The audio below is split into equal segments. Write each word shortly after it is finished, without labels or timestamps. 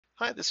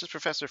Hi, this is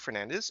Professor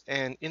Fernandez,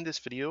 and in this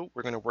video,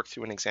 we're going to work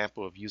through an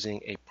example of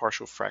using a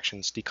partial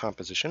fractions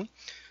decomposition.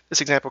 This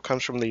example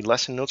comes from the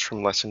lesson notes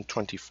from lesson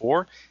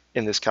 24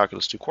 in this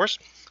Calculus 2 course.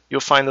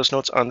 You'll find those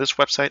notes on this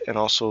website and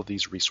also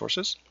these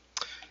resources.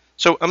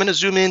 So I'm going to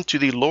zoom in to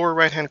the lower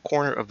right-hand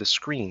corner of the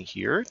screen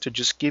here to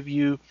just give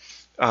you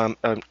an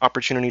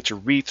opportunity to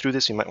read through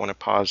this. You might want to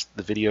pause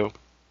the video.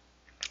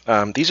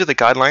 These are the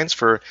guidelines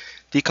for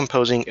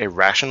decomposing a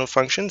rational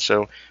function,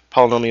 so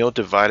polynomial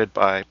divided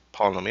by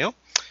polynomial.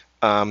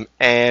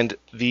 And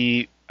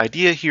the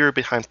idea here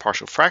behind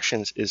partial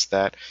fractions is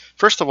that,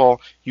 first of all,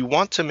 you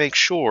want to make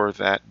sure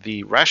that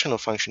the rational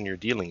function you're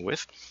dealing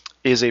with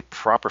is a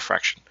proper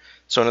fraction.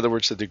 So in other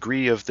words, the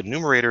degree of the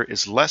numerator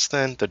is less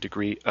than the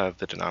degree of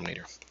the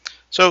denominator.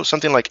 So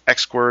something like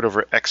x squared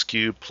over x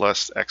cubed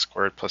plus x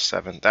squared plus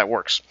 7, that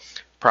works.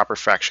 Proper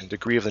fraction.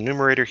 Degree of the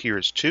numerator here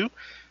is 2.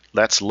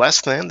 That's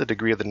less than the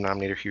degree of the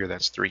denominator here,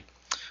 that's 3.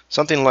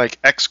 Something like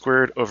x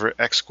squared over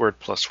x squared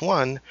plus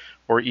 1,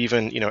 or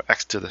even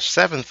x to the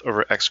 7th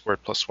over x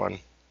squared plus 1.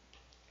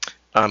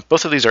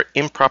 Both of these are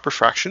improper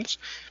fractions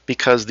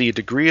because the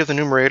degree of the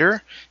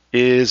numerator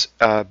is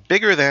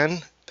bigger than,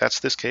 that's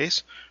this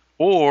case,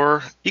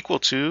 or equal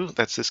to,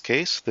 that's this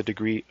case, the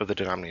degree of the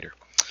denominator.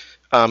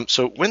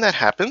 So when that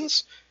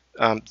happens,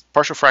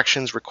 partial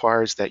fractions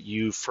requires that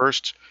you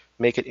first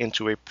make it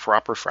into a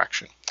proper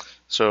fraction.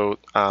 So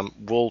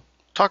we'll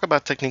talk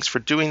about techniques for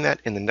doing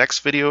that in the next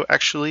video,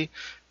 actually.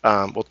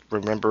 We'll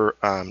remember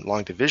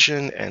long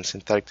division and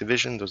synthetic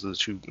division. Those are the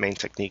two main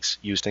techniques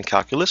used in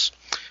calculus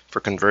for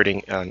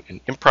converting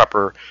an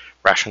improper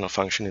rational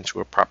function into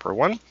a proper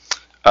one.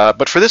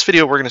 But for this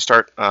video, we're going to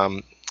start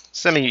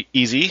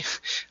semi-easy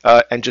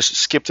and just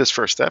skip this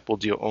first step. We'll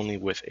deal only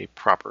with a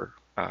proper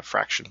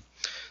fraction.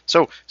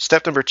 So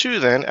step number 2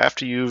 then,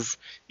 after you've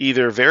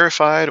either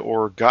verified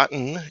or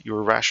gotten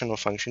your rational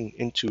function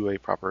into a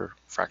proper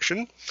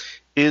fraction,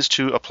 is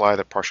to apply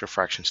the partial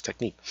fractions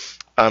technique.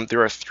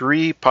 There are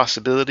 3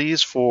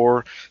 possibilities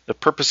for the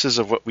purposes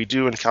of what we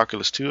do in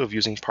Calculus 2 of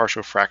using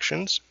partial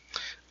fractions.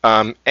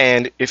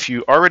 And if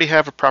you already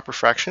have a proper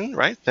fraction,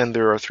 right, then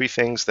there are 3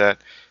 things that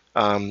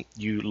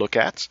you look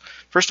at.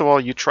 First of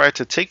all, you try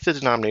to take the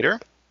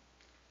denominator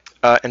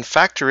and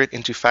factor it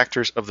into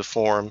factors of the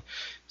form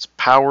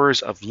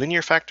powers of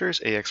linear factors,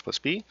 ax plus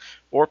b,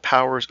 or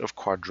powers of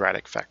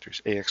quadratic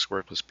factors, ax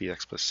squared plus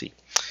bx plus c.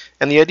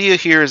 And the idea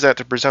here is that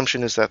the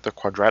presumption is that the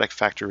quadratic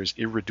factor is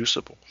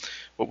irreducible.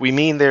 What we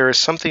mean there is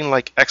something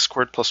like x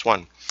squared plus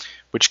 1,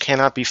 which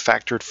cannot be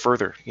factored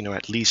further,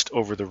 at least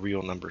over the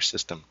real number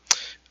system.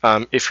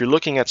 If you're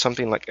looking at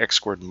something like x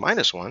squared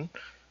minus 1,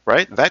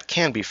 right, that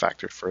can be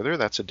factored further.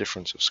 That's a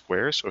difference of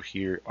squares, so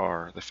here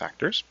are the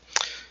factors.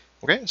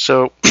 Okay,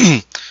 so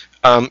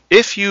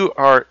if you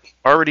are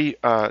already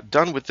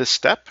done with this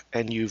step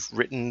and you've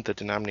written the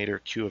denominator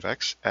q of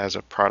x as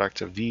a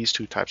product of these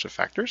 2 types of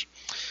factors,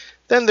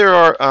 then there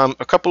are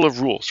a couple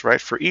of rules,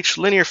 right? For each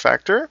linear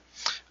factor,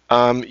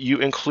 you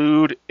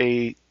include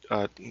a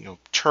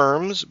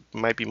terms,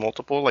 might be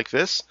multiple like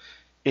this,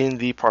 in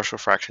the partial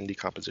fraction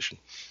decomposition.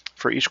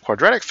 For each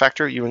quadratic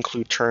factor, you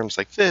include terms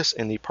like this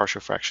in the partial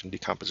fraction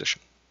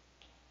decomposition.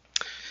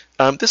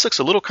 This looks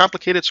a little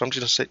complicated, so I'm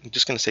just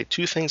going to say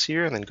 2 things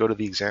here and then go to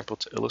the example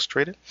to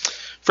illustrate it.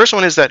 First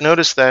one is that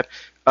notice that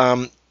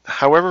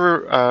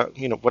however,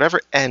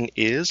 whatever n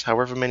is,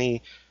 however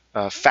many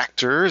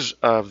factors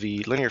of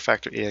the linear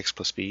factor ax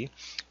plus b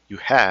you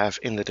have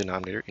in the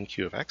denominator in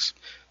q of x,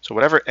 so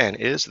whatever n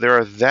is, there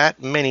are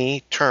that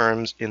many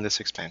terms in this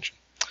expansion.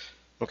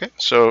 Okay,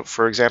 so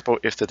for example,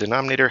 if the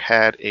denominator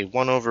had a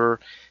 1 over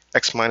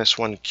x minus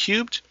 1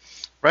 cubed,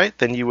 right,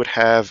 then you would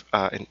have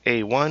an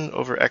a1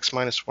 over x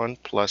minus 1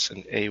 plus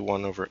an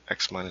a1 over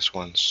x minus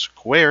 1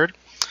 squared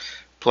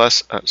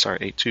plus,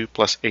 a2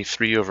 plus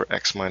a3 over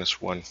x minus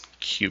 1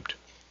 cubed.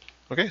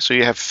 Okay, so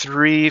you have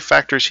 3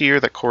 factors here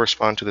that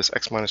correspond to this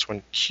x minus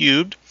 1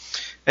 cubed,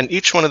 and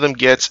each one of them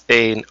gets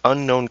an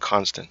unknown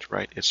constant,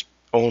 right, its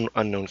own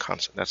unknown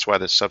constant. That's why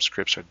the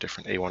subscripts are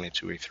different, a1,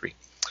 a2,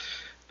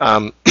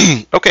 a3.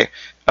 Okay,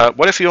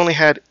 what if you only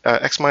had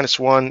x minus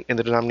 1 in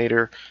the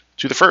denominator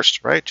to the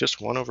first, right? Just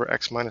 1 over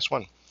x minus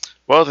 1.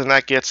 Well, then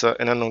that gets an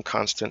unknown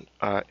constant,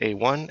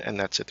 a1, and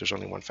that's it. There's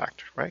only one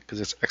factor, right? Because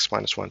it's x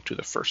minus 1 to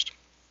the first.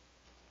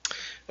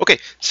 Okay,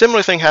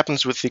 similar thing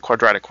happens with the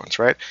quadratic ones,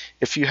 right?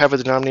 If you have a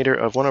denominator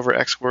of 1 over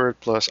x squared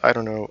plus, I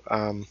don't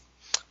know,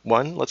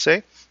 1, let's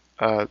say,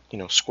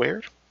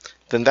 squared,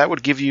 then that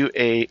would give you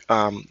a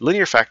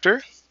linear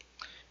factor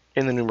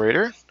in the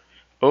numerator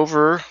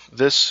over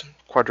this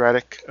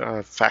quadratic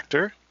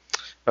factor,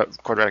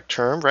 quadratic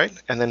term, right?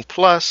 And then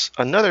plus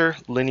another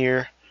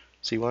linear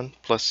c1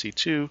 plus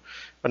c2,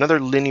 another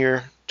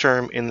linear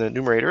term in the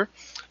numerator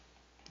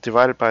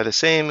divided by the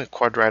same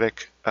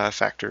quadratic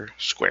factor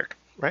squared,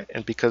 right?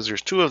 And because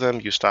there's 2 of them,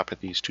 you stop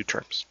at these 2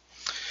 terms.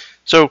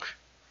 So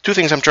 2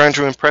 things I'm trying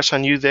to impress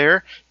on you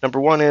there. Number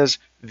 1 is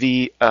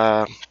the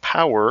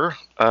power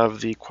of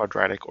the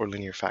quadratic or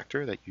linear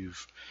factor that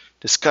you've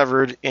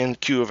discovered in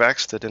q of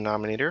x, the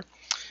denominator.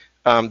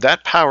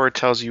 That power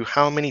tells you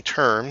how many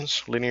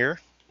terms, linear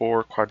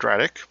or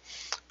quadratic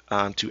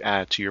to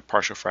add to your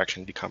partial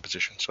fraction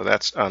decomposition. So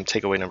that's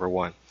takeaway number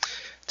one.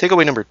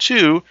 Takeaway number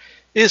two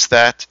is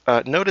that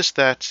notice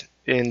that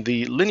in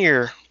the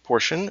linear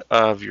portion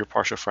of your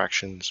partial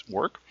fractions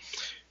work,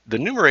 the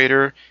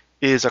numerator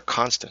is a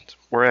constant,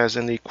 whereas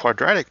in the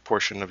quadratic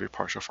portion of your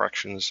partial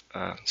fractions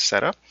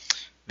setup,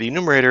 the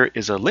numerator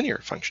is a linear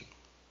function.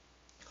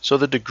 So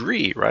the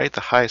degree, right,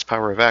 the highest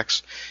power of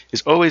x,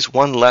 is always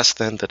one less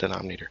than the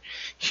denominator.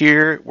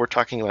 Here we're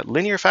talking about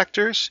linear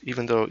factors,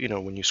 even though,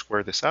 when you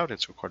square this out,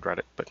 it's a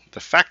quadratic, but the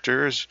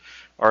factors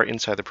are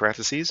inside the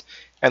parentheses,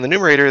 and the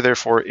numerator,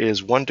 therefore,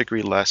 is 1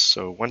 degree less,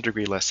 so 1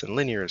 degree less than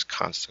linear is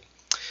constant.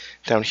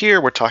 Down here,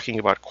 we're talking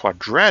about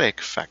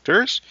quadratic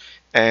factors,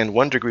 and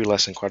 1 degree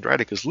less than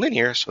quadratic is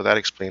linear, so that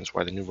explains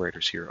why the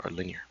numerators here are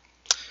linear.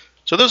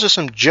 So those are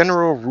some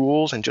general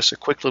rules and just a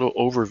quick little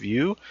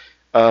overview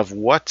of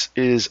what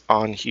is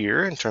on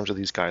here in terms of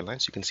these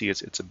guidelines. You can see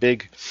it's a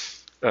big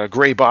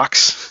gray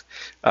box,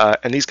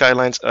 and these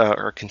guidelines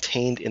are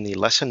contained in the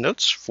lesson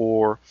notes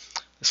for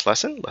this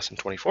lesson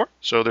 24.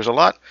 So there's a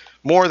lot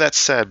more that's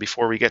said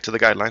before we get to the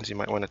guidelines. You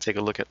might want to take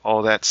a look at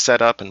all that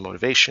setup and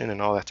motivation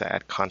and all that to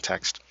add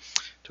context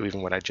to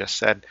even what I just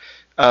said.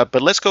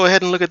 But let's go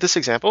ahead and look at this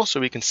example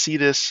so we can see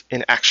this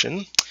in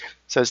action. It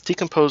says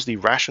decompose the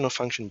rational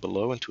function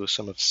below into a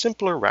sum of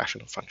simpler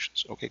rational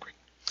functions. Okay, great.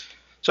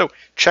 So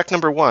check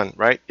number one,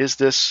 right? Is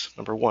this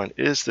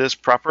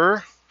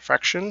proper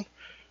fraction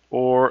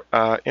or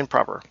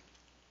improper?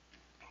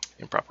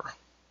 Improper.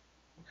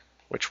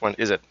 Which one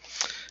is it?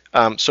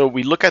 So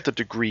we look at the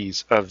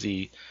degrees of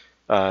the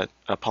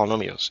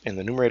polynomials in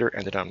the numerator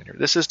and denominator.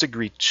 This is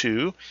degree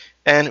 2,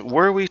 and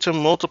were we to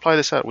multiply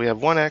this out, we have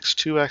 1x,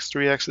 2x,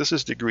 3x. This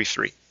is degree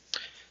 3.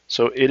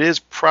 So it is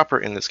proper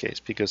in this case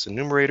because the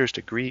numerator's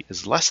degree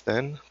is less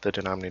than the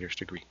denominator's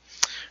degree.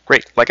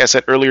 Great. Like I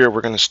said earlier,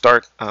 we're going to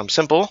start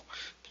simple,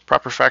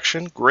 proper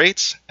fraction,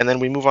 great, and then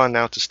we move on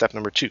now to step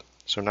number 2.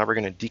 So now we're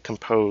going to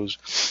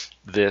decompose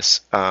this.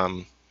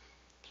 Oops,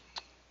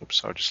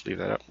 I'll just leave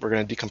that up. We're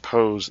going to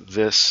decompose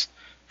this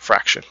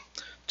fraction.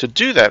 To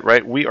do that,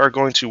 right, we are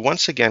going to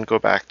once again go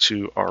back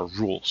to our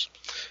rules.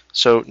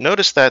 So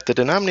notice that the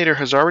denominator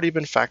has already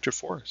been factored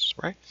for us,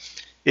 right?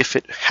 If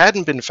it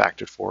hadn't been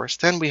factored for us,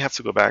 then we have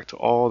to go back to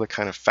all the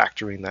kind of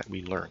factoring that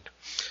we learned.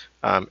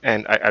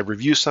 And I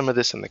review some of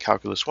this in the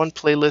Calculus 1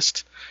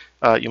 playlist.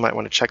 You might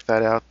want to check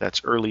that out.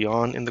 That's early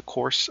on in the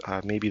course,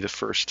 maybe the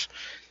first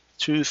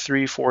 2,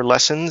 3, 4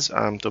 lessons.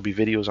 There'll be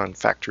videos on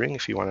factoring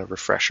if you want a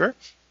refresher.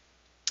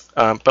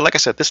 But like I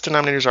said, this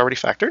denominator is already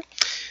factored.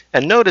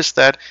 And notice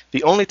that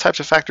the only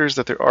types of factors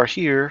that there are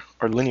here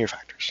are linear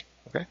factors.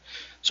 Okay,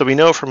 so we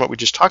know from what we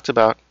just talked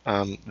about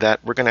that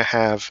we're going to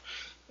have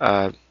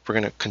we're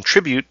going to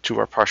contribute to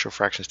our partial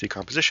fractions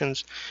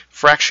decompositions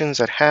fractions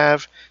that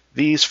have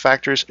these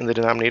factors in the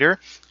denominator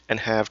and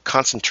have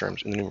constant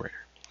terms in the numerator.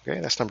 Okay,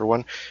 that's number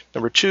one.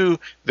 Number two,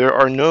 there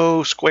are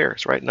no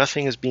squares, right?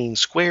 Nothing is being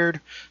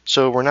squared,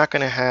 so we're not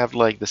going to have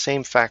like the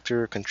same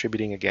factor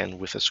contributing again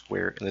with a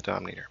square in the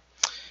denominator.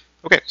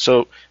 Okay,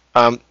 so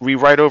we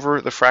write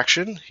over the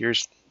fraction.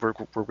 We're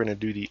going to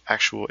do the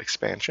actual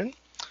expansion.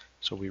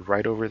 So we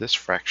write over this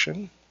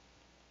fraction.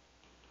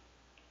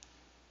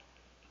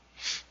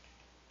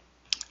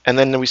 And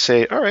then we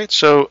say, all right,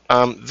 so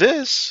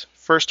this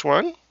first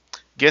one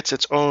gets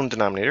its own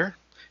denominator,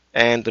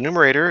 and the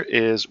numerator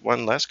is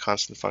one less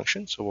constant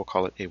function, so we'll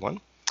call it a1.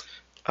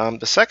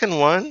 The second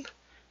one,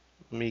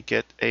 let me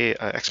get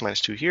x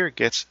minus 2 here,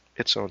 gets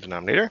its own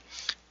denominator,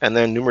 and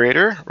then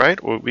numerator,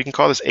 right? Well, we can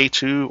call this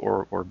a2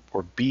 or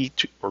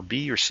b2 or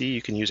b or c.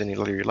 You can use any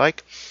letter you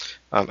like.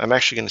 I'm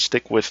actually going to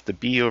stick with the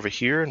b over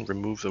here and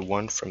remove the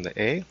 1 from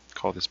the a.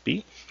 Call this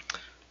b.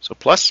 So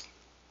plus.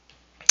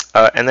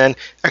 And then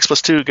x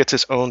plus 2 gets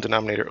its own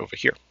denominator over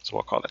here, so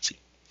I'll call that c.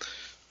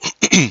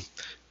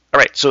 All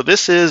right, so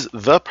this is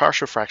the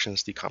partial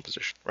fractions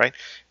decomposition, right?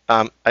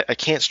 I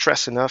can't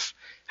stress enough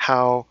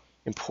how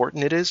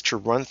important it is to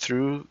run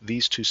through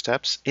these two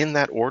steps in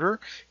that order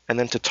and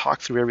then to talk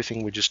through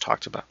everything we just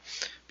talked about.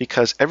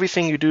 Because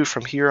everything you do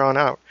from here on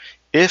out,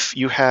 if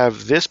you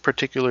have this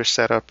particular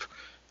setup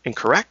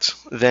incorrect,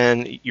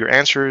 then your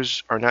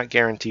answers are not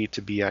guaranteed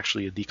to be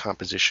actually a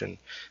decomposition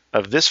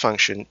of this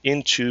function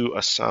into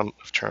a sum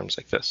of terms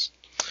like this.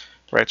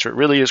 Right, so it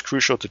really is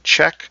crucial to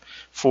check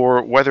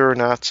for whether or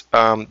not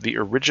the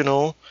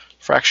original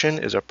fraction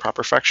is a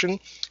proper fraction,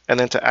 and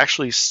then to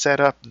actually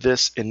set up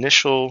this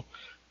initial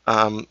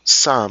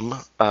sum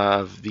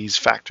of these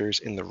factors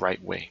in the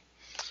right way.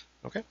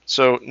 Okay,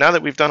 so now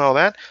that we've done all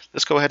that,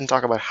 let's go ahead and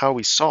talk about how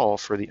we solve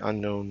for the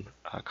unknown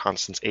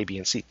constants a, b,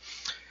 and c.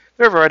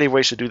 There are a variety of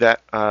ways to do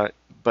that,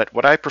 but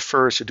what I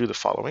prefer is to do the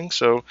following.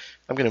 So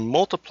I'm going to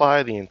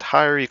multiply the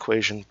entire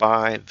equation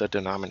by the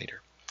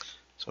denominator.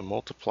 So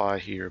multiply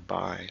here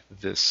by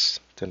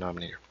this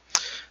denominator.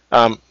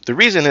 The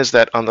reason is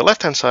that on the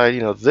left-hand side,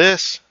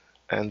 this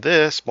and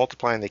this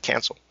multiply and they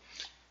cancel.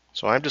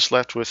 So I'm just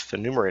left with the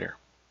numerator.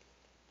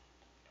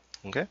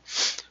 Okay.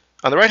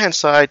 On the right-hand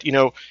side,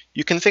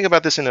 you can think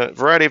about this in a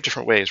variety of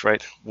different ways,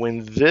 right?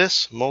 When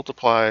this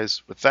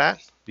multiplies with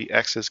that, the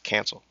x's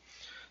cancel.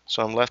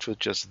 So I'm left with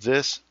just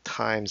this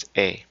times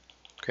a.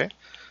 Okay,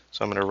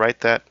 so I'm going to write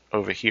that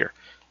over here.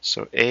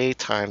 So a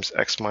times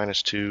x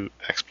minus 2,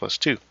 x plus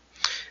 2.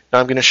 Now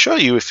I'm going to show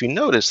you, if you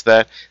notice,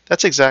 that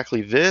that's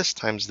exactly this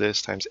times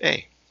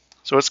a.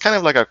 So it's kind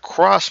of like a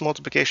cross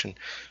multiplication,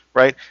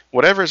 right?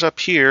 Whatever is up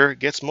here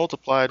gets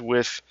multiplied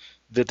with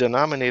the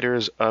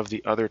denominators of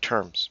the other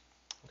terms,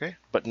 okay,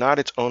 but not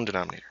its own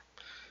denominator.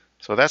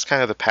 So that's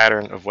kind of the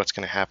pattern of what's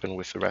going to happen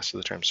with the rest of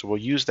the terms. So we'll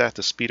use that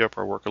to speed up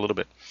our work a little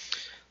bit.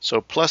 So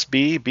plus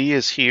b, b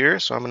is here,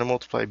 so I'm going to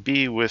multiply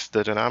b with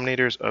the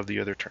denominators of the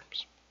other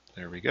terms.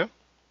 There we go.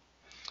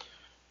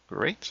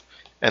 Great.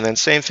 And then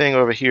same thing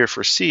over here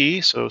for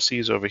c, so c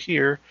is over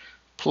here,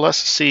 plus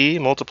c,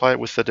 multiply it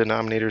with the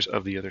denominators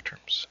of the other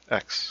terms,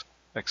 x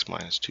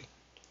minus 2.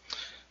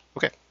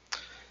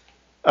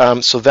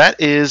 Okay. So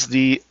that is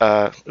the,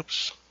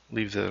 oops,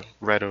 leave the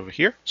red over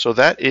here. So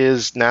that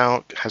is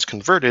now has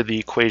converted the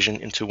equation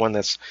into one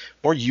that's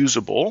more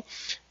usable.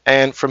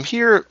 And from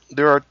here,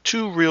 there are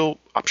two real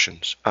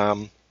options.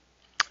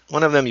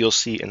 One of them you'll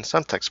see in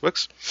some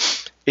textbooks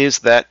is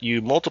that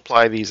you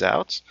multiply these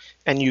out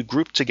and you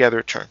group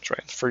together terms,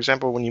 right? For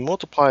example, when you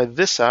multiply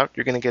this out,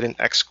 you're going to get an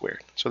x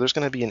squared. So there's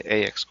going to be an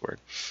ax squared.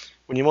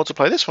 When you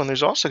multiply this one,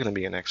 there's also going to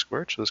be an x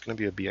squared. So there's going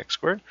to be a bx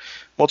squared.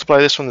 Multiply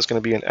this one, there's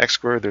going to be an x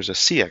squared. There's a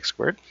cx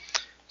squared.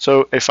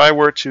 So if I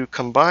were to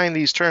combine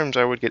these terms,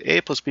 I would get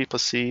a plus b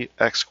plus c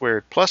x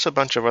squared plus a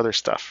bunch of other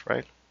stuff,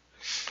 right,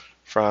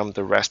 from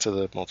the rest of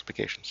the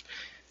multiplications.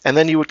 And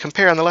then you would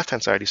compare on the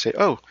left-hand side. You say,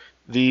 oh,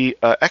 the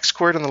x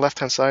squared on the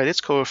left-hand side,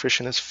 its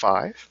coefficient is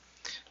 5.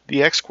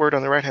 The x squared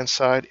on the right-hand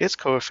side, its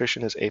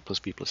coefficient is a plus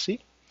b plus c.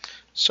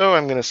 So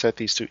I'm going to set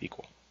these two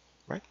equal,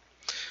 right?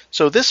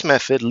 So this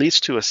method leads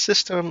to a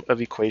system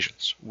of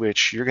equations,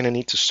 which you're going to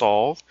need to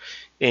solve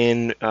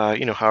in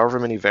however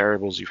many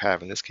variables you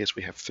have. In this case,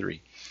 we have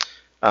 3.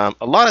 A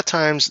lot of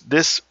times,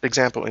 this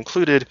example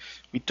included,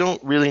 we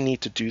don't really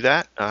need to do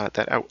that.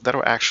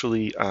 That'll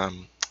actually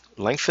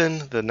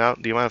lengthen the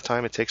amount of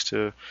time it takes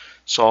to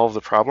solve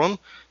the problem.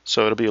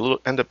 So it'll be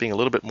end up being a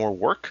little bit more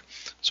work.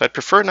 So I'd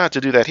prefer not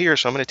to do that here.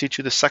 So I'm going to teach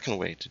you the second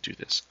way to do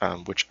this,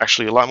 which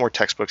actually a lot more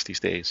textbooks these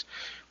days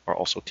are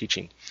also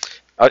teaching.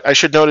 I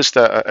should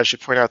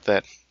point out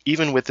that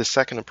even with the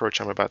second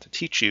approach I'm about to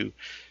teach you,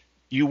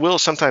 you will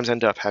sometimes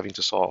end up having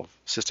to solve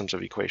systems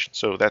of equations.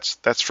 So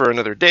that's for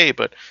another day,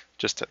 but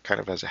just kind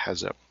of as a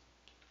heads up.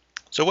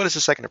 So what is the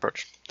second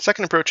approach? The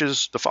second approach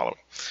is the following.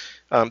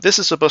 This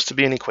is supposed to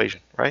be an equation,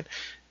 right?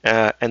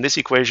 And this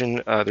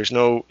equation, there's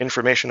no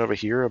information over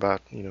here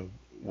about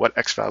what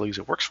x values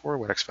it works for,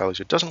 what x values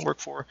it doesn't work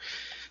for.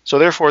 So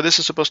therefore, this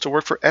is supposed to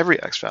work for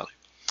every x value.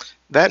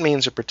 That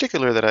means in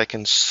particular that I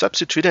can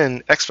substitute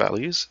in x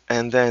values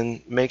and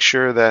then make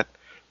sure that,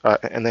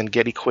 and then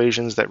get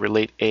equations that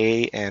relate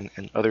a and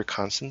other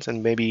constants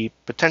and maybe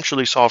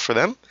potentially solve for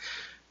them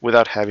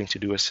without having to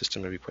do a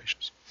system of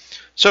equations.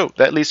 So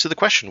that leads to the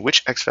question,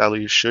 which x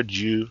values should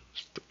you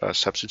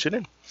substitute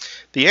in?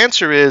 The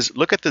answer is,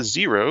 look at the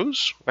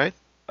zeros, right,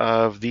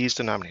 of these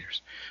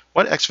denominators.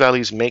 What x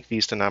values make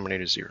these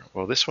denominators 0?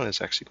 Well, this one is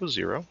x equals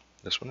 0.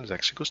 This one is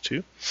x equals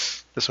 2.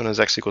 This one is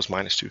x equals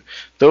minus 2.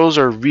 Those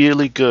are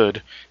really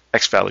good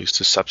x values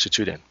to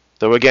substitute in.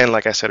 Though again,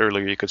 like I said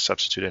earlier, you could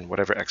substitute in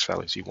whatever x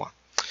values you want.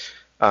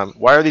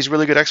 Why are these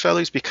really good x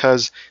values?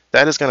 Because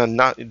that is going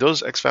to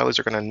those x values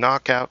are going to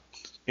knock out,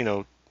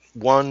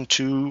 1,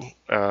 2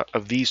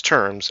 of these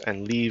terms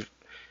and leave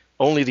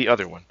only the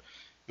other one.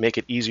 Make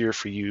it easier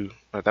for you.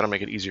 That'll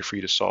make it easier for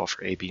you to solve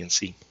for a, b, and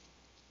c.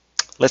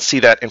 Let's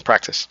see that in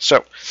practice.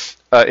 So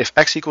if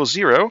x equals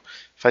 0,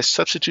 if I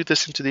substitute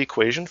this into the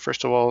equation,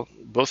 first of all,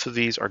 both of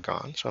these are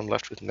gone. So I'm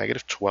left with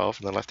negative 12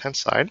 on the left-hand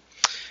side.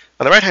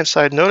 On the right-hand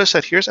side, notice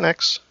that here's an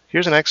x,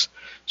 here's an x.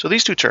 So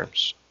these two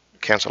terms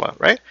cancel out,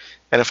 right?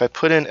 And if I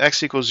put in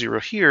x equals 0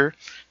 here,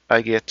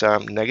 I get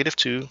negative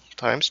 2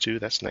 times 2,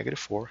 that's negative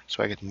 4.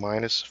 So I get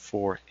minus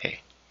 4a.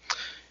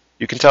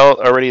 You can tell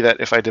already that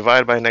if I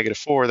divide by negative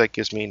 4, that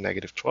gives me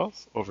negative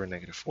 12 over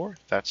negative 4.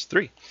 That's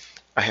 3.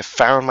 I have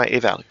found my a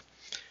value.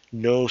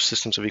 No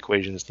systems of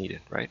equations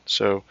needed, right?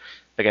 So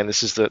again,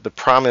 this is the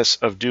promise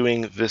of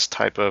doing this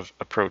type of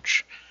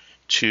approach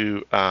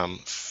to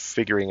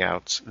figuring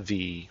out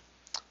the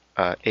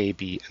a,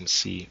 b, and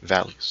c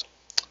values.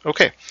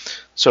 Okay,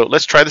 so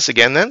let's try this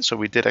again then. So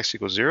we did x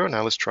equals 0.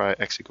 Now let's try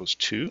x equals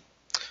 2.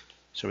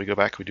 So we go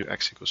back, we do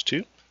x equals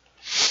 2.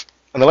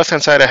 On the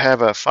left-hand side, I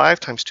have 5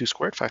 times 2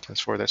 squared. 5 times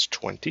 4, that's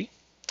 20.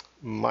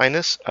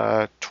 Minus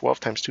 12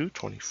 times 2,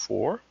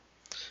 24.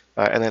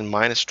 And then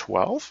minus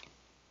 12.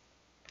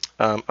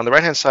 On the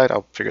right-hand side,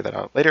 I'll figure that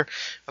out later.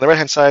 On the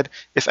right-hand side,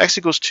 if x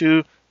equals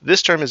 2,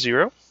 this term is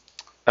 0.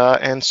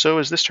 And so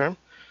is this term.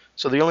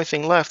 So the only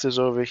thing left is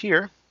over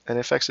here. And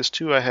if x is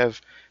 2, I have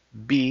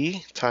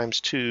b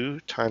times 2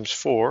 times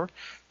 4.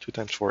 2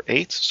 times 4,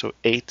 8. So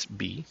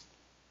 8b.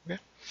 Okay.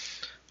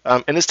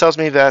 And this tells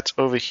me that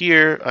over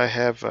here, I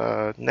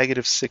have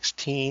negative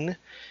 16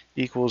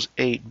 equals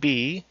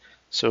 8b.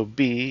 So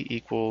b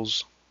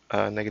equals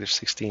negative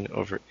 16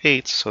 over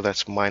 8. So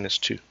that's minus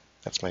 2.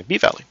 That's my b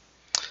value.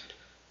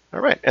 All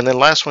right, and then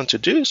last one to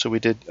do, so we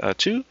did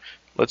 2.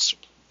 Let's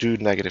do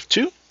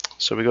 -2.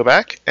 So we go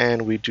back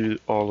and we do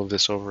all of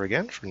this over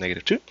again for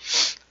 -2.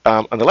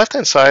 On the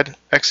left-hand side,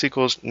 x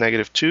equals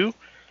 -2.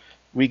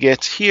 We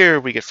get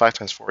 5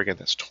 times 4 again,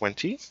 that's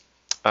 20.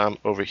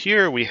 Over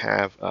here we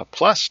have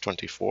plus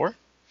 24.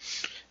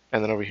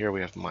 And then over here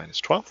we have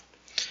 -12.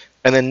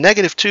 And then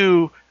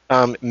 -2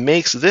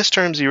 makes this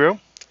term 0.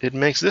 It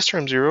makes this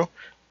term 0,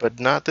 but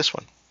not this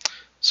one.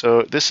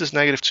 So this is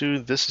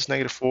 -2, this is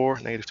 -4,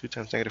 -2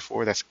 times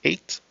 -4, that's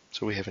 8.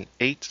 So we have an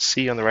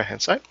 8c on the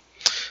right-hand side.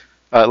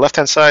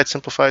 Left-hand side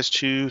simplifies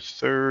to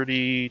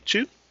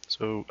 32.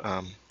 So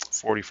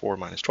 44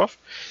 minus 12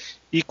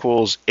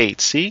 equals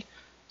 8c.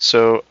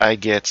 So I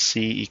get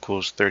c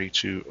equals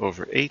 32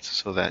 over 8,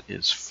 so that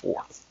is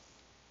 4.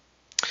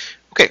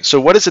 Okay, so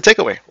what is the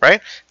takeaway,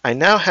 right? I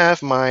now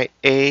have my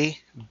a,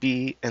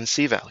 b, and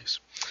c values.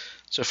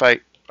 So if I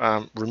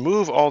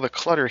remove all the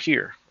clutter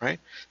here, right,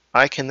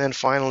 I can then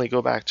finally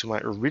go back to my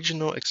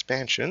original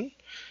expansion,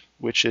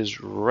 which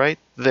is right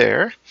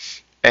there,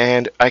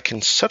 and I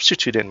can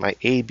substitute in my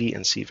a, b,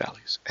 and c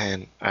values,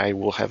 and I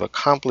will have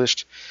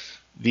accomplished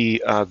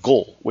the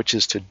goal, which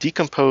is to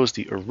decompose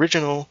the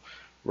original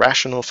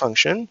rational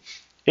function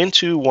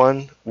into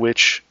one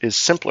which is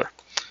simpler,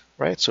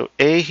 right? So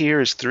a here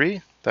is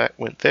 3, that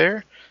went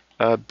there.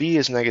 B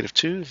is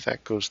 -2,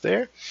 that goes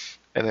there.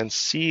 And then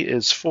C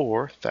is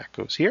 4, that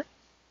goes here.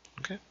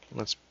 Okay,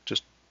 let's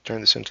just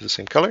turn this into the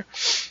same color.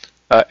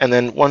 And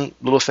then one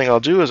little thing I'll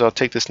do is I'll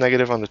take this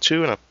negative on the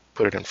 2 and I'll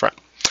put it in front.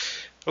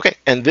 Okay,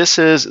 and this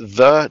is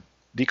the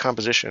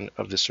decomposition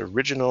of this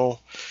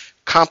original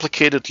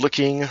complicated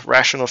looking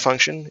rational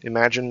function.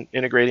 Imagine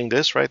integrating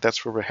this, right?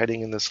 That's where we're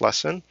heading in this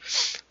lesson.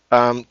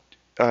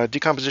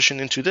 Decomposition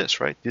into this,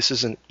 right? This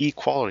is an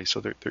equality, so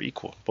they're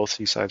equal. Both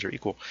these sides are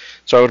equal.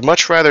 So I would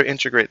much rather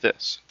integrate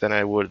this than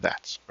I would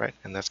that, right?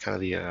 And that's kind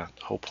of the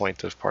whole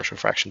point of partial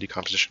fraction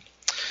decomposition.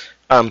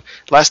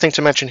 Last thing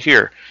to mention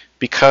here,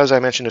 because I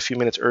mentioned a few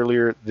minutes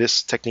earlier,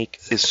 this technique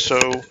is so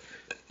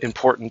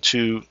important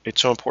to,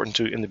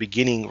 in the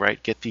beginning,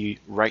 right, get the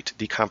right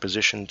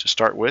decomposition to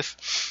start with.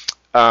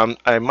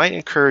 I might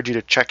encourage you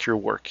to check your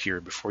work here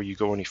before you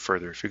go any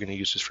further, if you're going to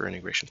use this for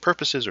integration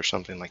purposes or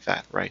something like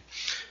that, right?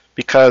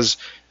 Because,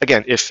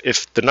 again,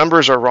 if the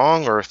numbers are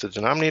wrong or if the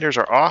denominators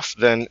are off,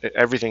 then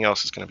everything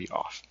else is going to be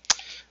off.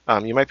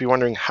 You might be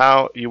wondering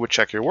how you would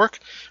check your work.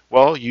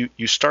 Well,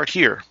 you start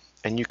here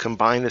and you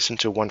combine this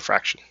into one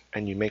fraction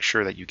and you make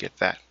sure that you get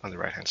that on the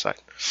right-hand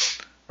side.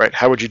 Right?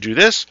 How would you do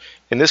this?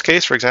 In this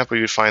case, for example,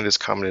 you would find this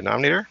common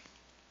denominator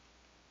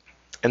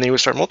and then you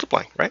would start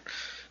multiplying, right?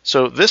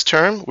 So this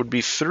term would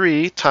be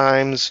 3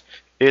 times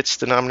its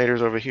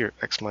denominators over here,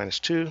 x minus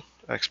 2,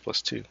 x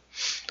plus 2.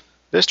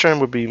 This term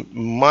would be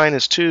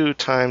 -2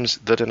 times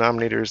the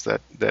denominators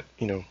that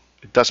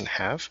it doesn't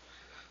have,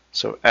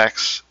 so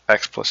x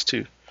plus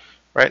 2,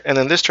 right? And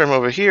then this term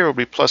over here will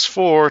be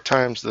 +4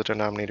 times the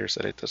denominators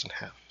that it doesn't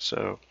have,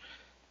 so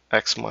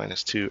x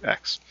minus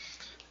 2x.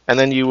 And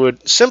then you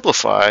would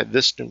simplify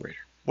this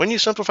numerator. When you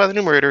simplify the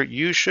numerator,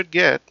 you should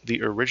get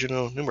the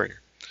original numerator,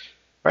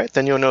 right?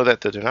 Then you'll know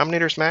that the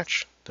denominators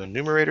match, the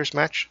numerators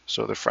match,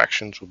 so the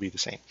fractions will be the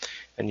same.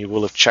 And you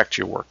will have checked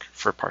your work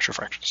for partial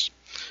fractions.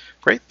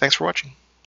 Great, thanks for watching.